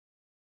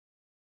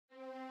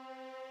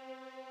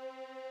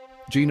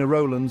Gena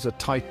Rowlands, a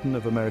titan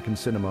of American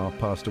cinema,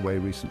 passed away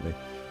recently.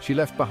 She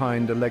left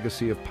behind a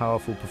legacy of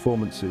powerful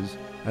performances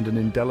and an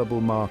indelible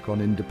mark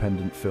on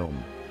independent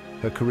film.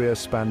 Her career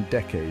spanned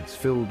decades,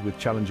 filled with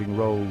challenging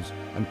roles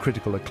and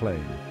critical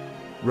acclaim.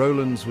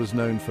 Rowlands was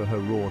known for her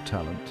raw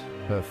talent,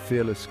 her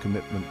fearless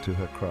commitment to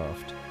her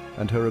craft,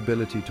 and her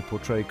ability to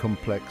portray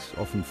complex,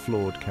 often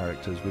flawed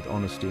characters with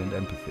honesty and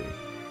empathy.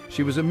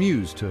 She was a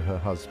muse to her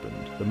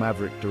husband, the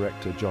maverick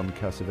director John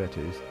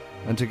Cassavetes,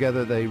 and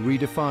together they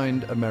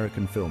redefined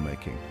American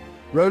filmmaking.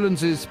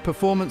 Rowlands'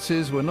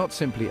 performances were not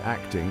simply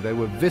acting, they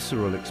were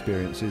visceral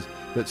experiences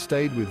that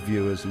stayed with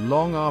viewers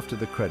long after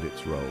the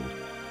credits rolled.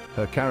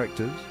 Her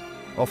characters,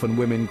 often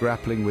women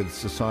grappling with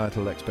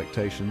societal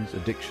expectations,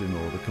 addiction,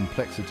 or the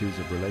complexities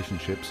of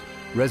relationships,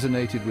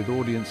 resonated with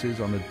audiences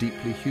on a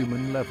deeply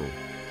human level.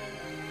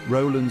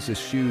 Rowlands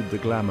eschewed the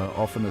glamour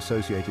often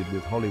associated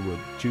with Hollywood,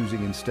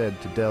 choosing instead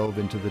to delve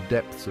into the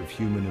depths of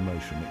human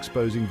emotion,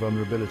 exposing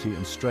vulnerability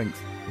and strength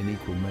in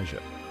equal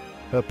measure.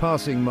 Her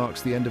passing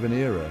marks the end of an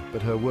era,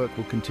 but her work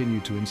will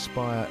continue to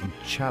inspire and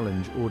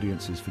challenge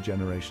audiences for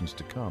generations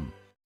to come.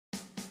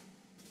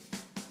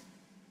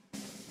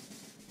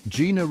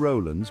 Gena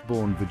Rowlands,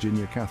 born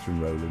Virginia Catherine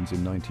Rowlands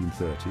in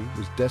 1930,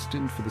 was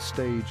destined for the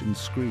stage and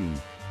screen.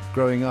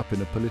 Growing up in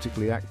a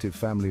politically active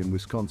family in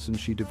Wisconsin,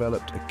 she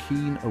developed a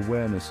keen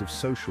awareness of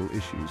social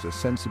issues, a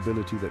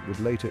sensibility that would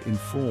later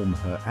inform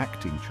her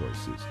acting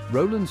choices.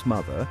 Rowlands'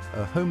 mother,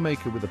 a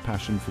homemaker with a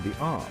passion for the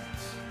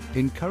arts,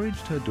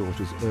 encouraged her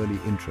daughter's early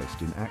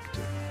interest in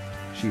acting.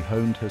 She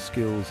honed her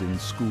skills in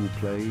school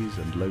plays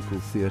and local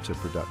theatre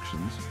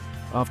productions.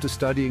 After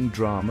studying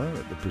drama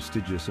at the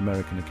prestigious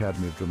American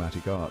Academy of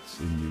Dramatic Arts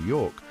in New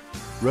York,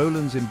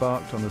 Rowlands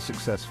embarked on a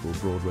successful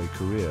Broadway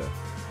career.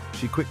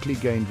 She quickly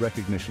gained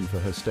recognition for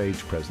her stage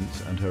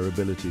presence and her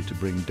ability to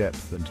bring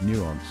depth and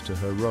nuance to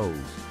her roles.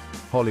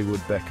 Hollywood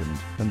beckoned,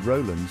 and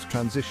Rowlands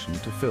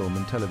transitioned to film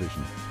and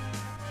television,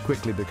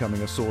 quickly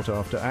becoming a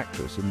sought-after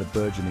actress in the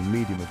burgeoning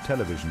medium of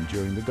television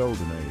during the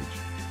Golden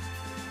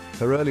Age.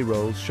 Her early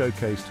roles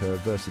showcased her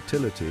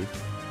versatility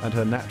and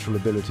her natural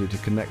ability to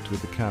connect with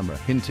the camera,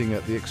 hinting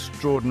at the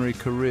extraordinary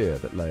career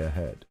that lay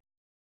ahead.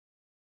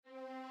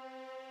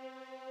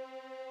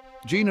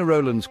 Gena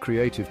Rowlands'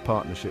 creative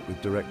partnership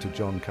with director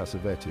John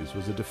Cassavetes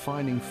was a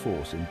defining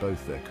force in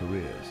both their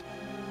careers.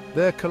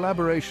 Their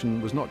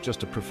collaboration was not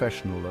just a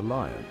professional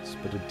alliance,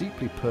 but a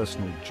deeply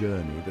personal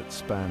journey that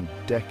spanned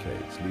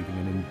decades, leaving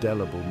an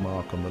indelible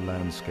mark on the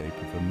landscape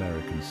of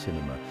American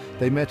cinema.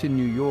 They met in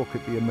New York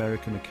at the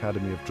American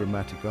Academy of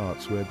Dramatic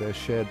Arts, where their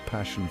shared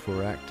passion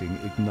for acting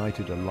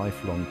ignited a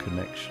lifelong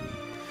connection.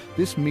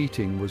 This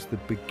meeting was the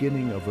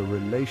beginning of a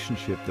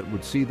relationship that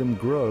would see them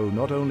grow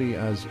not only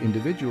as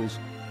individuals,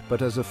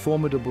 but as a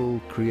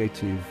formidable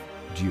creative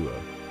duo.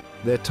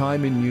 Their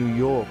time in New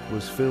York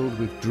was filled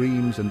with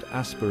dreams and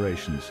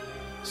aspirations,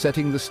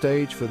 setting the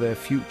stage for their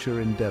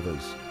future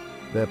endeavors.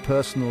 Their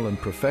personal and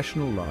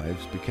professional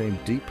lives became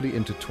deeply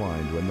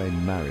intertwined when they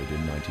married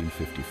in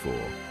 1954,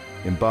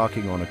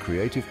 embarking on a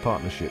creative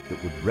partnership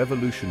that would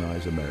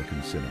revolutionize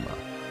American cinema.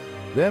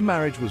 Their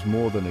marriage was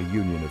more than a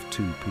union of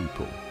two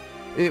people.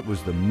 It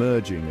was the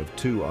merging of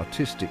two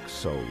artistic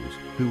souls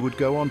who would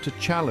go on to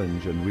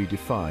challenge and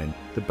redefine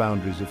the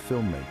boundaries of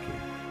filmmaking.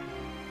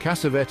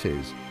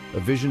 Cassavetes, a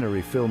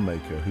visionary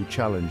filmmaker who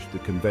challenged the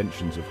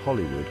conventions of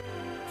Hollywood,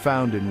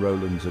 found in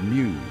Rowlands a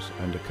muse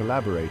and a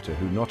collaborator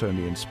who not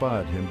only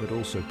inspired him but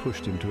also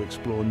pushed him to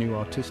explore new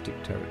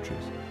artistic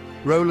territories.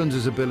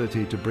 Rowlands'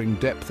 ability to bring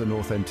depth and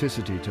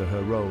authenticity to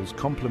her roles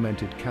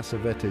complemented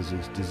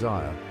Cassavetes'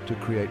 desire to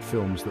create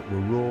films that were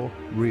raw,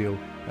 real,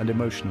 and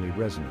emotionally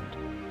resonant.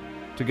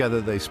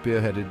 Together they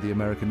spearheaded the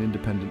American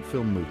independent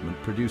film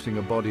movement, producing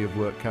a body of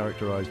work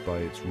characterized by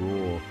its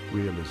raw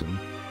realism,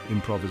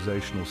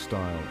 improvisational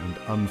style, and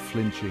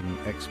unflinching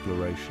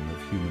exploration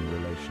of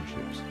human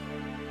relationships.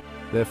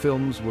 Their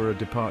films were a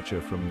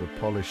departure from the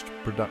polished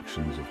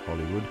productions of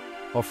Hollywood,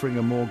 offering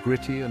a more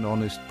gritty and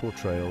honest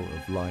portrayal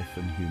of life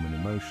and human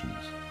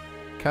emotions.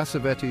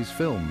 Cassavetes'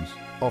 films,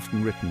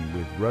 often written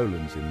with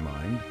Rowlands in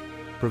mind,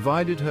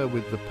 provided her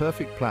with the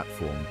perfect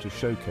platform to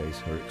showcase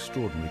her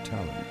extraordinary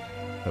talent.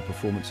 Her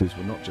performances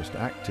were not just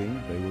acting,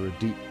 they were a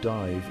deep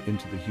dive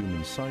into the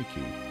human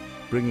psyche,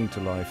 bringing to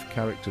life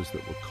characters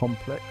that were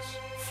complex,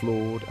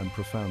 flawed, and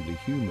profoundly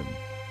human.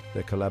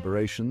 Their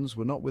collaborations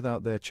were not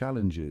without their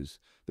challenges.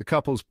 The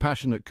couple's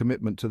passionate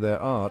commitment to their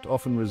art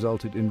often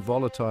resulted in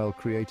volatile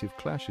creative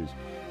clashes.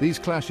 These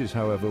clashes,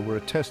 however, were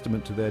a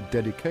testament to their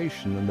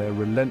dedication and their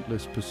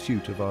relentless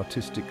pursuit of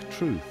artistic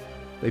truth.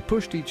 They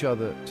pushed each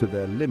other to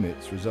their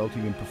limits,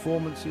 resulting in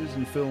performances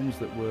and films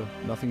that were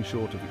nothing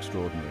short of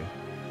extraordinary.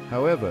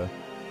 However,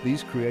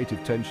 these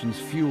creative tensions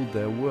fueled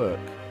their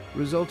work,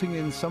 resulting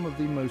in some of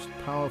the most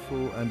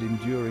powerful and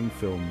enduring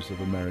films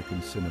of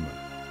American cinema.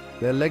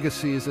 Their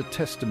legacy is a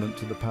testament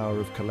to the power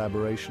of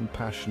collaboration,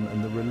 passion,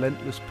 and the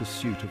relentless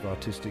pursuit of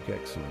artistic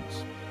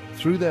excellence.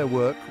 Through their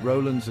work,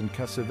 Rowlands and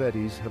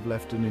Cassavetes have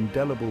left an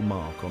indelible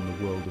mark on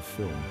the world of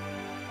film,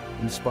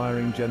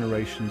 inspiring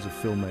generations of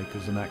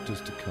filmmakers and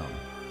actors to come.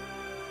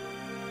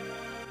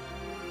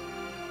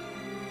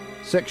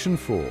 Section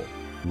 4.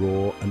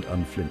 Raw and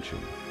unflinching.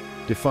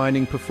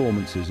 Defining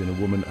performances in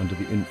A Woman Under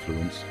the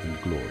Influence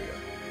and Gloria.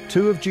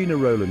 Two of Gena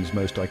Rowlands'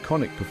 most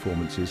iconic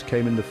performances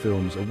came in the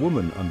films A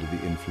Woman Under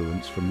the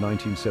Influence from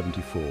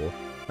 1974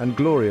 and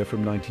Gloria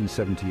from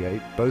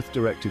 1978, both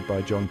directed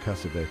by John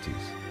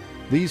Cassavetes.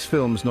 These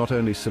films not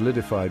only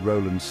solidified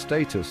Rowlands'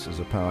 status as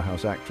a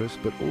powerhouse actress,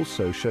 but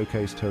also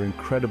showcased her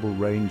incredible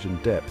range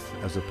and depth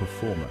as a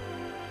performer.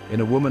 In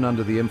A Woman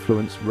Under the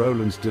Influence,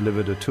 Rowlands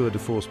delivered a tour de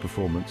force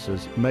performance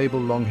as Mabel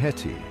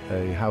Longhetty,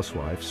 a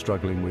housewife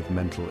struggling with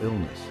mental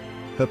illness.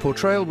 Her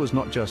portrayal was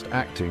not just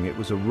acting, it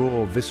was a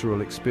raw,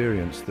 visceral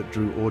experience that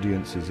drew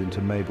audiences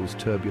into Mabel's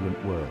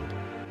turbulent world.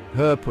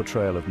 Her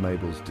portrayal of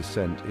Mabel's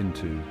descent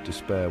into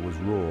despair was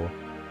raw,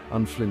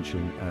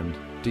 unflinching, and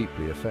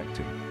deeply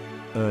affecting,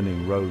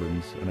 earning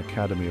Rowlands an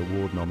Academy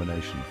Award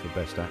nomination for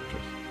Best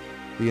Actress.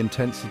 The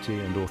intensity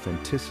and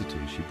authenticity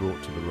she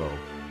brought to the role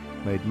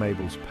made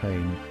Mabel's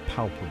pain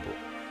palpable,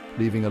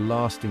 leaving a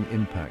lasting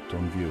impact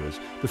on viewers.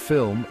 The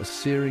film, a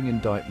searing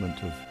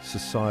indictment of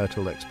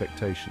societal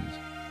expectations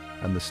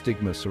and the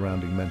stigma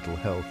surrounding mental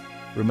health,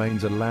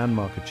 remains a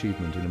landmark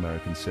achievement in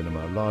American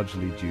cinema,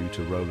 largely due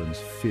to Rowlands'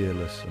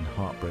 fearless and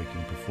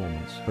heartbreaking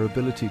performance. Her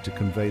ability to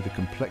convey the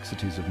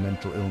complexities of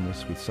mental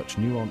illness with such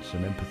nuance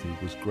and empathy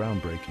was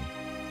groundbreaking.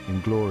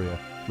 In Gloria,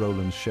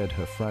 Rowlands shed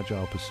her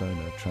fragile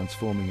persona,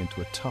 transforming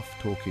into a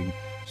tough-talking,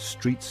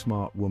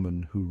 street-smart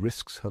woman who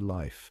risks her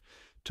life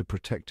to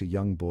protect a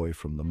young boy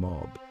from the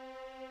mob.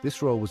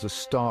 This role was a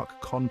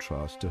stark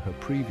contrast to her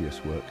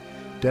previous work,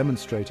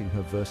 demonstrating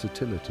her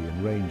versatility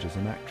and range as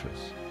an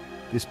actress.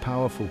 This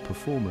powerful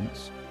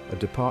performance, a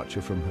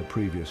departure from her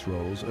previous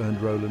roles,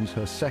 earned Rowlands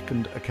her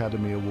second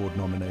Academy Award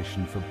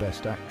nomination for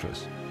Best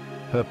Actress.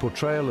 Her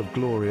portrayal of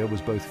Gloria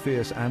was both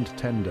fierce and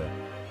tender,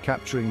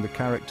 capturing the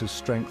character's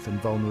strength and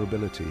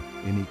vulnerability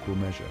in equal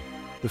measure.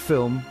 The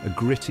film, a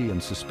gritty and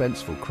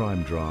suspenseful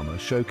crime drama,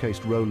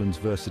 showcased Rowlands'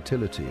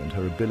 versatility and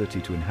her ability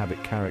to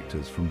inhabit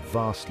characters from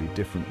vastly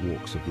different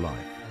walks of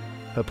life.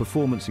 Her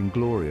performance in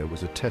Gloria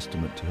was a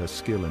testament to her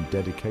skill and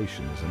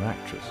dedication as an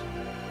actress,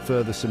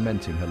 further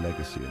cementing her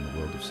legacy in the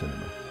world of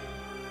cinema.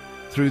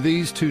 Through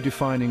these two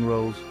defining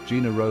roles,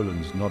 Gena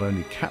Rowlands not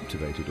only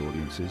captivated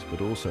audiences, but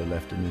also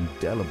left an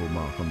indelible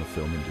mark on the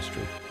film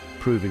industry,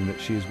 proving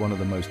that she is one of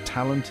the most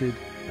talented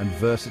and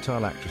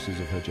versatile actresses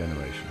of her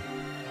generation.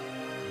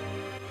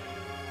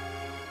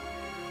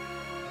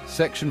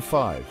 Section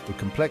 5. The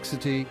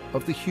complexity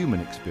of the human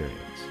experience.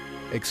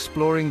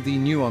 Exploring the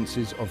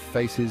nuances of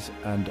faces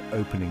and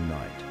opening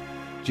night.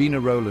 Gena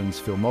Rowlands'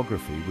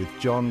 filmography with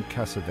John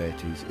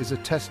Cassavetes is a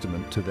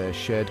testament to their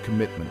shared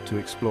commitment to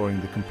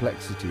exploring the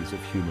complexities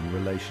of human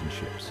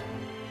relationships.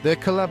 Their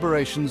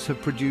collaborations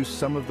have produced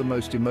some of the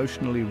most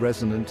emotionally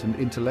resonant and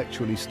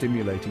intellectually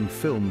stimulating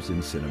films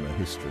in cinema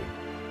history.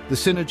 The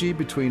synergy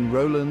between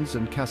Rowlands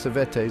and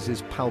Cassavetes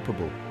is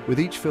palpable, with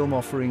each film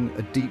offering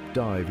a deep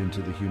dive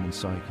into the human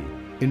psyche.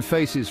 In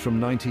Faces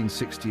from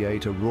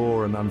 1968, a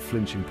raw and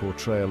unflinching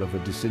portrayal of a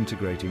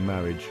disintegrating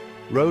marriage,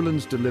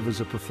 Rowlands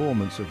delivers a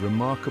performance of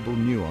remarkable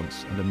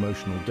nuance and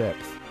emotional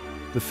depth.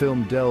 The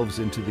film delves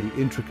into the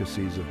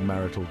intricacies of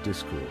marital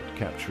discord,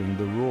 capturing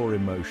the raw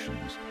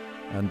emotions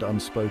and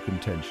unspoken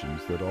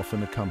tensions that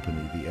often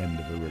accompany the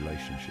end of a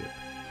relationship.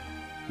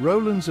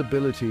 Rowlands'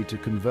 ability to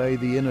convey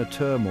the inner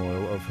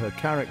turmoil of her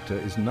character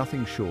is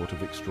nothing short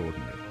of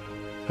extraordinary.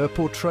 Her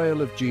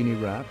portrayal of Jeannie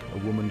Rapp, a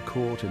woman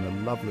caught in a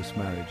loveless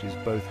marriage, is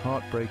both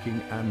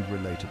heartbreaking and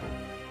relatable,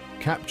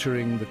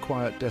 capturing the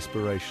quiet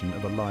desperation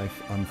of a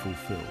life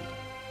unfulfilled.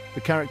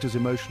 The character's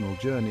emotional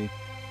journey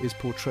is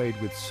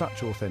portrayed with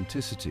such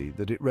authenticity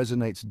that it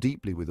resonates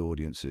deeply with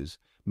audiences,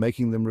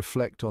 making them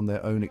reflect on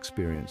their own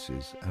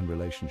experiences and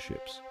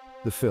relationships.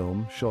 The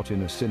film, shot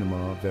in a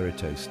cinema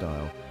verite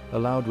style,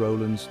 allowed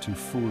Rowlands to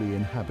fully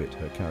inhabit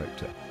her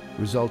character,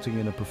 resulting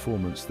in a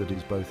performance that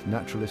is both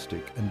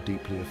naturalistic and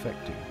deeply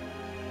affecting.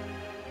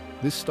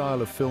 This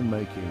style of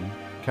filmmaking,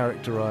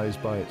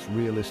 characterized by its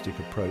realistic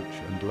approach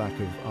and lack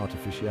of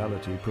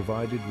artificiality,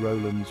 provided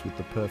Rowlands with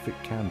the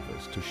perfect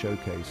canvas to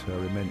showcase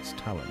her immense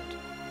talent.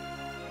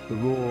 The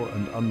raw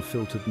and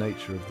unfiltered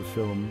nature of the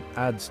film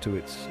adds to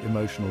its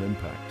emotional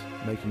impact,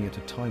 making it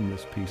a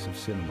timeless piece of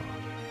cinema.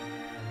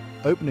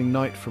 Opening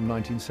Night from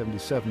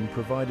 1977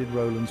 provided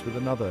Rowlands with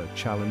another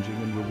challenging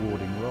and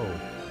rewarding role.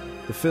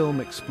 The film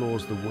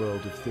explores the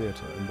world of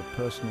theatre and the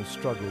personal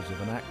struggles of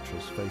an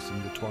actress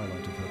facing the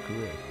twilight of her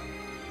career.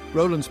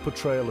 Rowlands'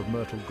 portrayal of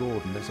Myrtle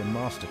Gordon is a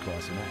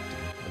masterclass in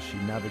acting as she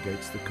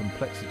navigates the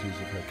complexities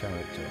of her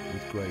character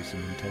with grace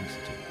and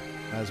intensity.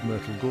 As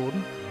Myrtle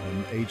Gordon,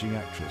 an aging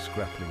actress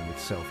grappling with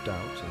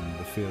self-doubt and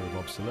the fear of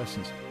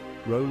obsolescence,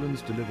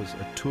 Rowlands delivers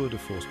a tour de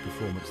force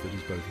performance that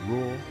is both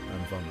raw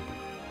and vulnerable.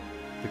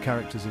 The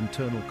character's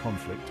internal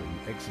conflict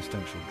and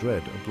existential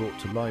dread are brought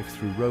to life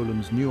through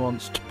Rowlands'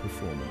 nuanced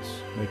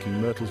performance,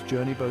 making Myrtle's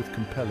journey both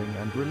compelling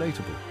and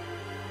relatable.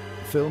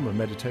 The film, a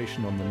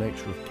meditation on the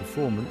nature of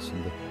performance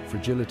and the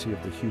fragility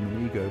of the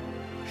human ego,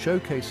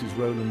 showcases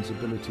Rowlands'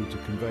 ability to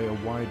convey a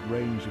wide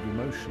range of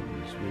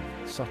emotions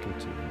with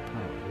subtlety and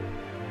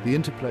power. The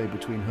interplay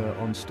between her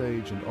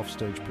on-stage and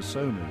off-stage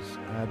personas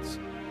adds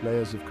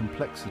layers of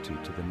complexity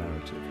to the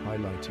narrative,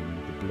 highlighting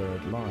the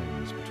blurred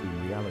lines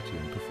between reality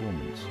and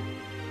performance.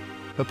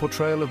 Her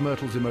portrayal of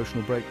Myrtle's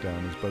emotional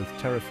breakdown is both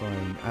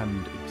terrifying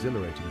and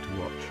exhilarating to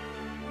watch,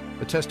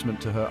 a testament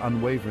to her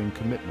unwavering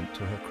commitment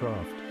to her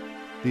craft.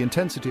 The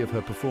intensity of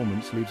her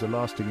performance leaves a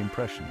lasting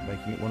impression,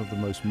 making it one of the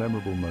most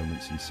memorable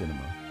moments in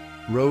cinema.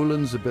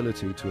 Rowlands'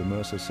 ability to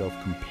immerse herself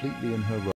completely in her role